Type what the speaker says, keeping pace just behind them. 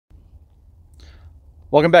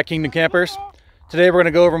Welcome back, Kingdom Campers. Today we're going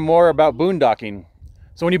to go over more about boondocking.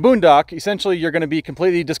 So when you boondock, essentially you're going to be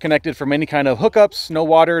completely disconnected from any kind of hookups, no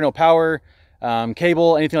water, no power,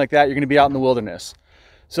 cable, anything like that. You're going to be out in the wilderness.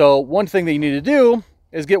 So one thing that you need to do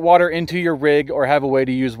is get water into your rig or have a way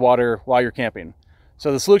to use water while you're camping.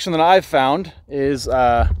 So the solution that I've found is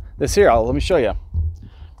this here. Let me show you.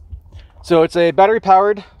 So it's a battery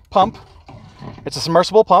powered pump. It's a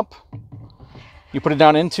submersible pump. You put it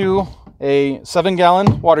down into a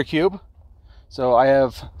 7-gallon water cube. So I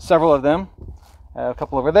have several of them. I have a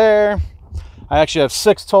couple over there. I actually have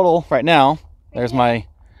 6 total right now. There's my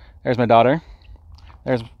daughter.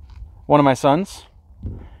 There's one of my sons.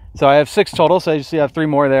 So I have 6 total. So you see I have 3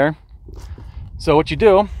 more there. So what you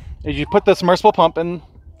do is you put the submersible pump in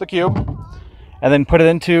the cube and then put it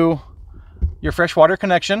into your freshwater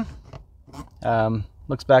connection.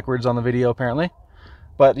 Looks backwards on the video apparently.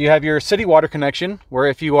 But you have your city water connection, where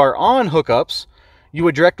if you are on hookups, you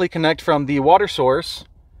would directly connect from the water source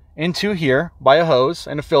into here by a hose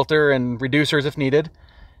and a filter and reducers if needed.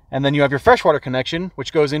 And then you have your freshwater connection,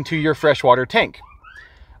 which goes into your freshwater tank.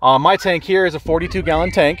 My tank here is a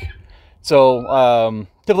 42-gallon tank. So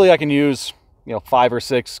typically I can use 5 or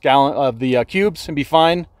 6 gallon of the cubes and be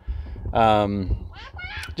fine.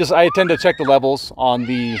 I tend to check the levels on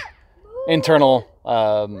the internal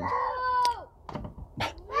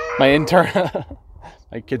my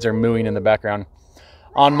kids are mooing in the background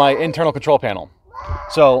on my internal control panel.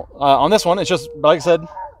 So on this one, it's just, like I said,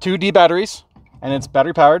 2D batteries, and it's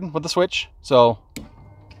battery powered with the switch. So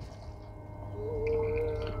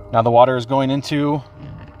now the water is going into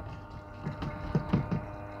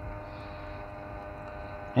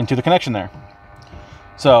the connection there.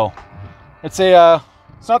 So it's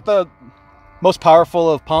not the most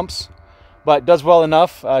powerful of pumps, but does well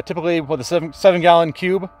enough. Typically with a 7-gallon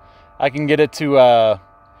cube, I can get it to,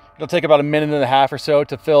 it'll take about 1.5 minutes or so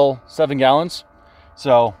to fill 7 gallons.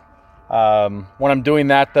 So when I'm doing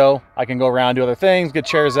that though, I can go around, do other things, get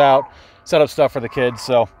chairs out, set up stuff for the kids.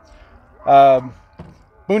 So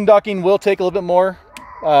boondocking will take a little bit more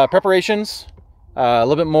preparations, a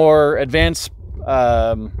little bit more advanced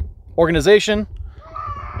organization,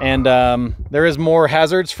 and there is more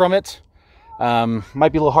hazards from it.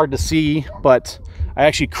 Might be a little hard to see, but I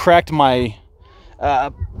actually cracked my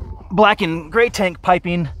black and gray tank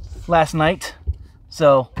piping last night.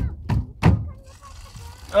 So,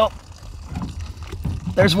 oh,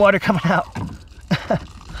 there's water coming out.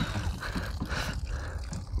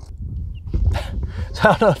 So I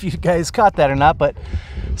don't know if you guys caught that or not, but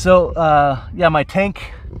so yeah, my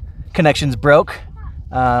tank connections broke.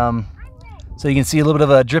 So you can see a little bit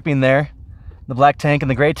of a dripping there, the black tank and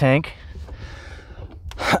the gray tank.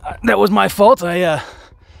 That was my fault.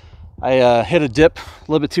 I hit a dip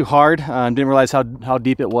a little bit too hard. Didn't realize how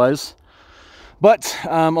deep it was. But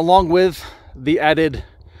along with the added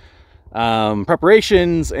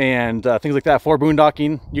preparations and things like that for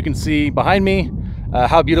boondocking, you can see behind me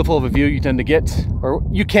how beautiful of a view you tend to get, or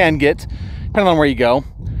you can get, depending on where you go.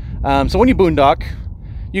 So when you boondock,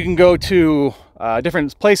 you can go to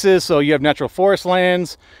different places. So you have natural forest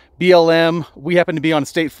lands, BLM. We happen to be on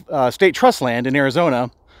state trust land in Arizona.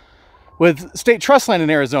 With state trust land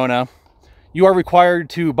in Arizona, you are required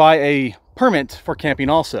to buy a permit for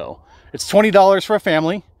camping also. It's $20 for a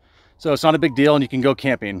family, so it's not a big deal, and you can go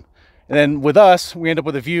camping. And then with us, we end up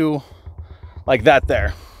with a view like that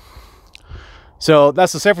there. So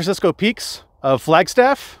that's the San Francisco peaks of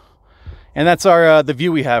Flagstaff, and that's our the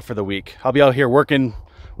view we have for the week. I'll be out here working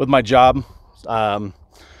with my job.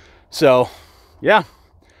 So yeah,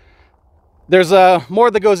 there's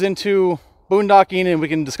more that goes into boondocking, and we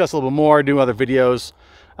can discuss a little bit more, do other videos.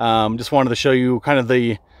 Just wanted to show you kind of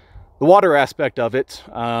the water aspect of it.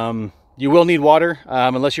 You will need water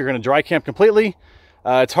unless you're going to dry camp completely.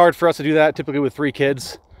 It's hard for us to do that typically with 3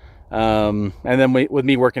 kids. And then with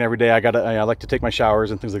me working every day, I like to take my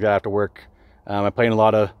showers and things like that after work. I work in a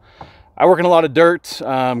lot of dirt,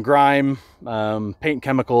 grime, paint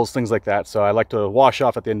chemicals, things like that. So I like to wash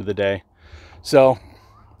off at the end of the day. So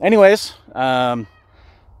anyways,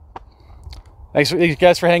 thanks you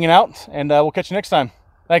guys for hanging out, and we'll catch you next time.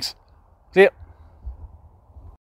 Thanks. See ya.